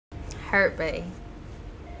hurt, babe.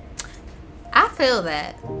 I feel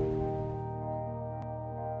that.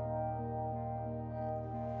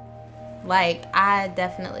 Like, I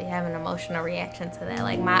definitely have an emotional reaction to that.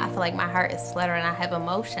 Like, I feel like my heart is fluttering. I have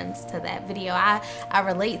emotions to that video. I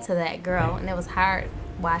relate to that girl, and it was hard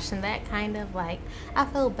watching that, kind of. Like, I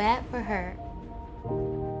feel bad for her.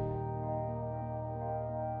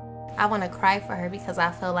 I want to cry for her because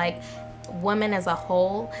I feel like women as a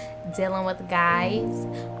whole dealing with guys,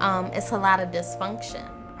 it's a lot of dysfunction.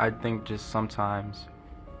 I think just sometimes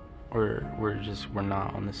we're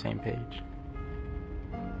not on the same page.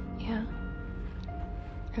 Yeah,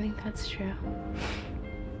 I think that's true.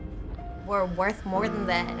 We're worth more than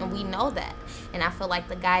that, and we know that. And I feel like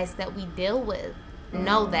the guys that we deal with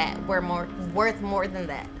know that we're worth more than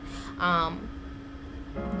that.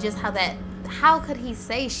 Just how could he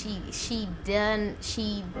say she did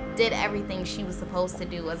everything she was supposed to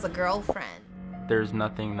do as a girlfriend? There's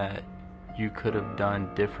nothing that you could have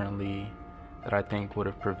done differently that I think would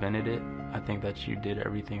have prevented it. I think that you did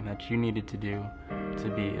everything that you needed to do to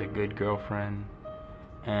be a good girlfriend,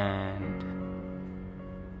 and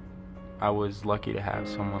I was lucky to have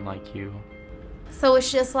someone like you. So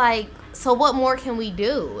it's just like, so what more can we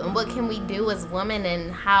do? And what can we do as women?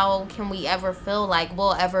 And how can we ever feel like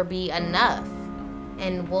we'll ever be enough?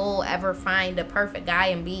 And we'll ever find a perfect guy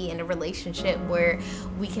and be in a relationship where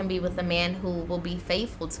we can be with a man who will be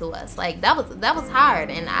faithful to us? Like, that was hard,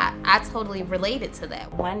 and I totally related to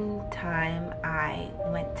that. One time I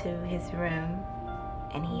went to his room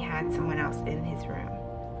and he had someone else in his room,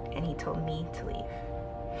 and he told me to leave.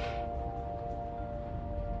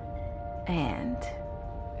 And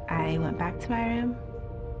I went back to my room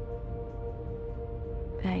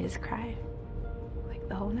and I just cried like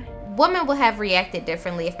the whole night. Women would have reacted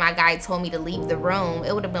differently if my guy told me to leave the room.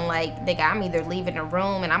 It would have been like, nigga, I'm either leaving the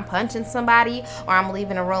room and I'm punching somebody, or I'm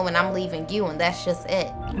leaving the room and I'm leaving you, and that's just it.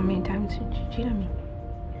 How many times did you cheat on me?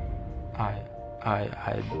 I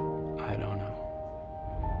don't know.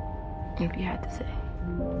 If you had to say.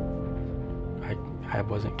 I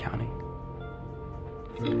wasn't counting.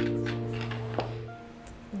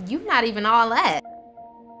 You not even all that.